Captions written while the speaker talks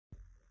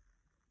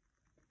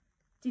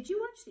Did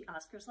you watch the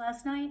Oscars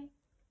last night?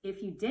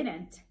 If you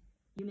didn't,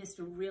 you missed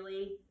a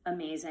really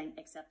amazing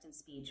acceptance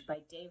speech by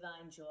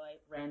Da'Vine Joy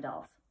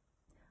Randolph.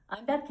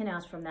 I'm Beth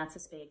Knaus from That's a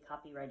Spade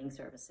Copywriting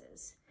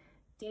Services.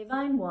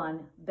 Da'Vine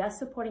won Best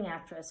Supporting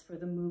Actress for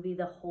the movie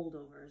The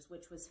Holdovers,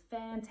 which was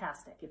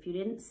fantastic. If you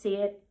didn't see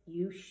it,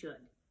 you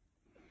should.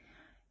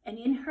 And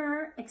in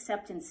her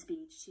acceptance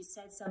speech, she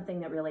said something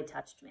that really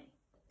touched me.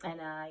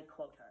 And I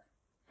quote her,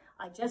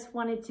 "I just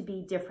wanted to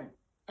be different.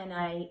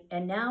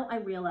 And now I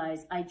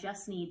realize I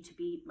just need to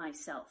be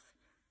myself.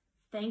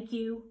 Thank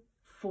you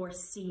for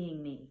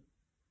seeing me."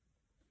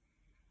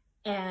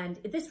 And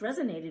this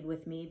resonated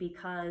with me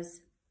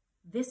because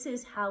this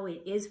is how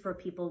it is for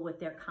people with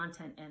their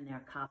content and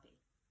their copy.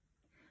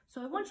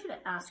 So I want you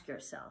to ask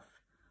yourself,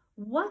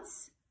 what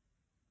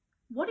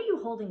are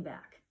you holding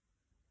back?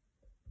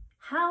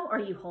 How are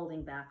you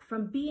holding back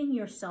from being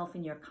yourself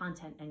in your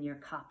content and your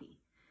copy?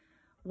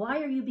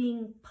 Why are you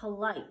being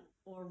polite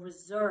or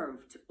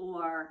reserved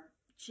or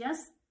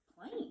just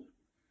plain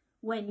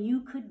when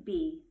you could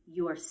be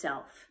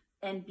yourself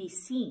and be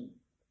seen?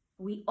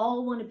 We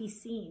all want to be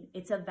seen.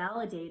 It's a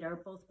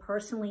validator both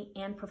personally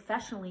and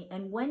professionally.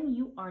 And when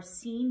you are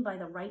seen by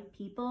the right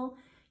people,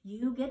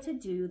 you get to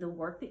do the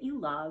work that you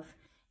love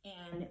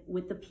and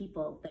with the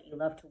people that you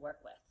love to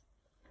work with.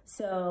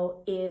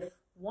 So if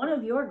one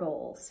of your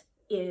goals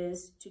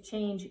is to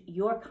change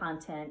your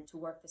content to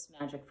work this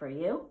magic for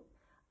you,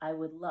 I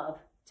would love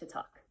to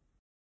talk.